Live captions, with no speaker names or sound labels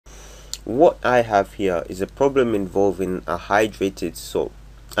what I have here is a problem involving a hydrated salt,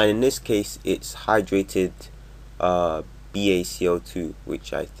 and in this case it's hydrated BaCl2,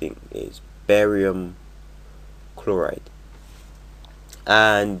 which I think is barium chloride.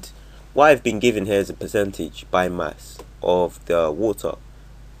 And what I've been given here is a percentage by mass of the water,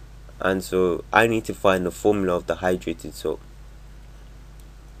 and so I need to find the formula of the hydrated salt.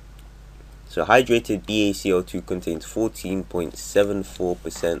 So hydrated BaCl2 contains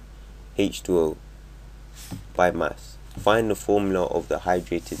 14.74% H2O by mass. Find the formula of the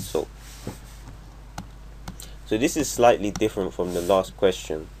hydrated salt. So this is slightly different from the last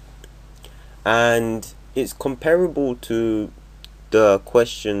question, and it's comparable to the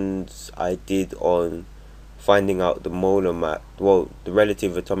questions I did on finding out the molar mass, well, the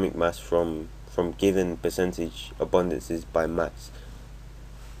relative atomic mass from given percentage abundances by mass.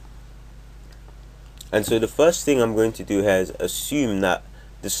 And so the first thing I'm going to do here is assume that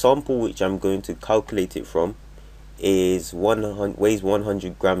the sample which I'm going to calculate it from weighs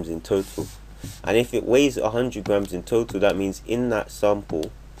 100 grams in total. And if it weighs 100 grams in total, that means in that sample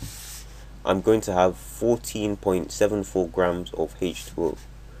I'm going to have 14.74 grams of H2O.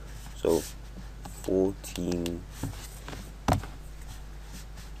 So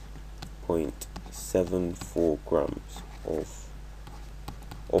 14.74 grams of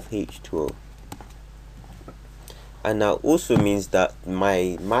H2O. And that also means that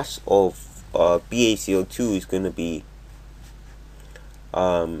my mass of BaCl2 is going to be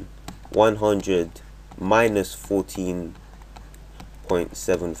 100 minus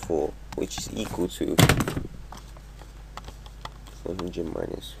 14.74, which is equal to 100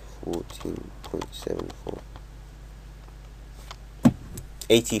 minus 14.74,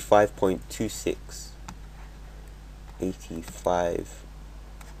 85.26.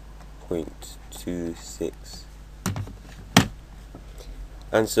 85.26.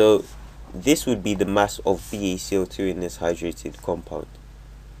 And so this would be the mass of BaCl2 in this hydrated compound,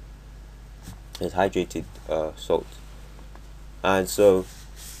 this hydrated salt. And so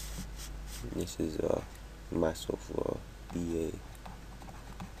this is mass of BaCl2.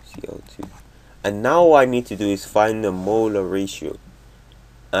 And now what I need to do is find the molar ratio,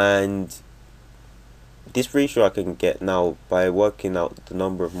 and this ratio I can get now by working out the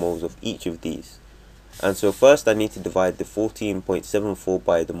number of moles of each of these. And so first I need to divide the 14.74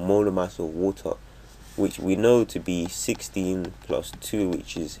 by the molar mass of water, which we know to be 16 plus 2,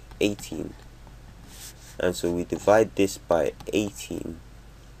 which is 18. And so we divide this by 18.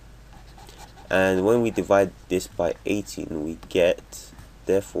 And when we divide this by 18, we get,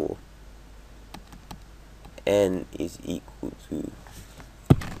 therefore, N is equal to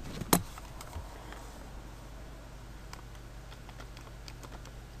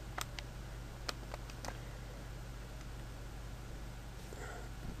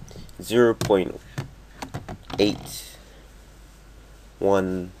 0.819.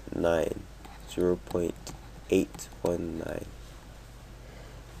 0.819.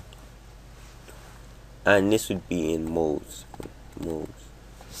 And this would be in moles.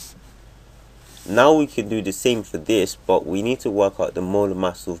 Now we can do the same for this, but we need to work out the molar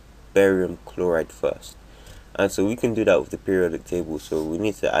mass of barium chloride first. And so we can do that with the periodic table. So we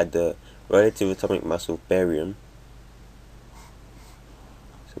need to add the relative atomic mass of barium.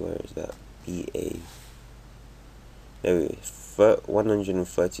 So where is that? Ba. There we go.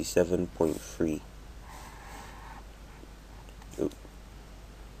 137.3.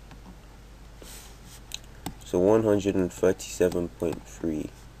 So 137.3.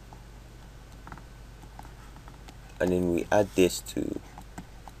 And then we add this to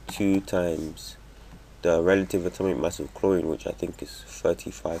 2 times the relative atomic mass of chlorine, which I think is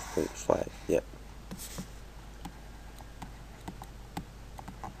 35.5. Yep.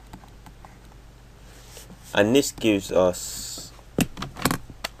 And this gives us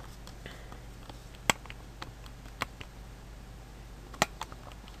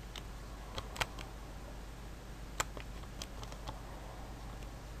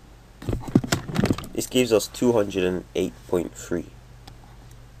This gives us 208.3.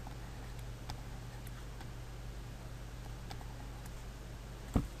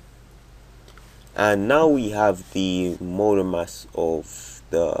 And now we have the molar mass of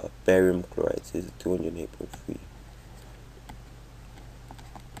the barium chloride, so it's 208.3.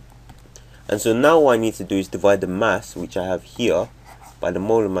 And so now what I need to do is divide the mass, which I have here, by the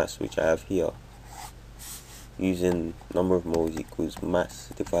molar mass, which I have here, using number of moles equals mass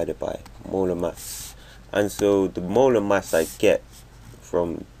divided by molar mass. And so the molar mass I get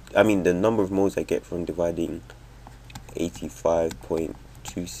from, the number of moles I get from dividing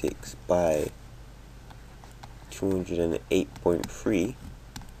 85.26 by 208.3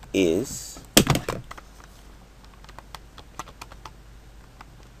 is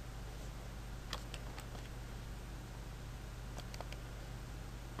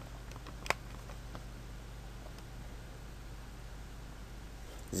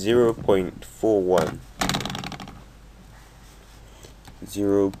 0.41.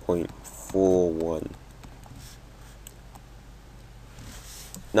 0.41.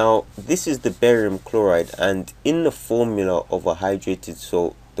 Now this is the barium chloride, and in the formula of a hydrated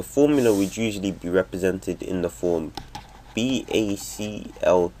salt, the formula would usually be represented in the form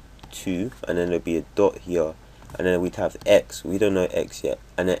BaCl2, and then there'll be a dot here, and then we'd have X, we don't know X yet,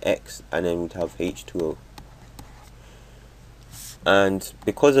 and then X, and then we'd have H2O. And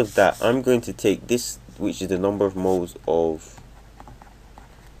because of that, I'm going to take this, which is the number of moles of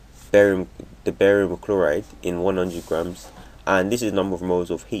barium, the barium chloride in 100 grams, and this is the number of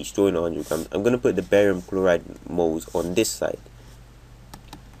moles of H2O in 100 grams. I'm going to put the barium chloride moles on this side,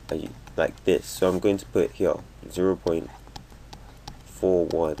 like this. So I'm going to put here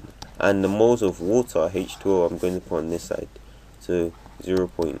 0.41, and the moles of water, H2O, I'm going to put on this side, so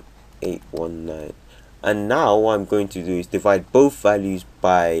 0.819. And now what I'm going to do is divide both values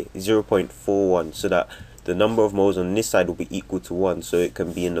by 0.41, so that the number of moles on this side will be equal to 1, so it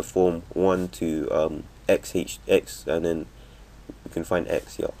can be in the form 1 to x, and then we can find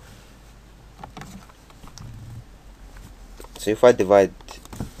x here. So if I divide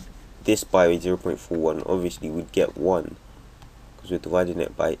this by 0.41, obviously we'd get 1, because we're dividing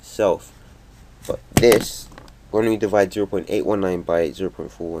it by itself. But this, when we divide 0.819 by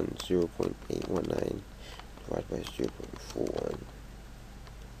 0.41, 0.819 divided by 0.41,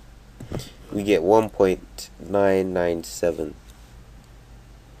 we get 1.997.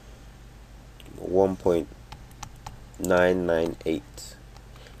 1.998.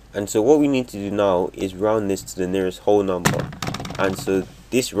 And so what we need to do now is round this to the nearest whole number, and so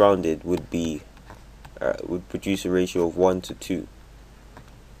this rounded would be would produce a ratio of 1 to 2,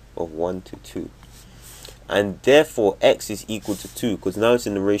 and therefore x is equal to 2, because now it's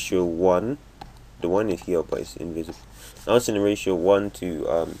in the ratio 1. The 1 is here but it's invisible. Now it's in the ratio 1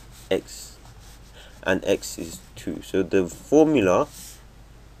 to x, and x is 2. So the formula,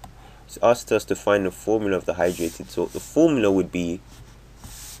 it's asked us to find the formula of the hydrated salt. The formula would be,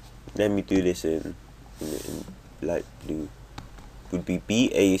 let me do this in light blue, would be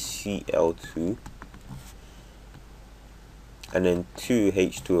BaCl2 and then 2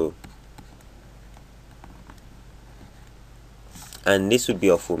 H2O, and this would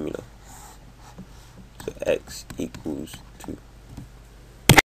be our formula. So x equals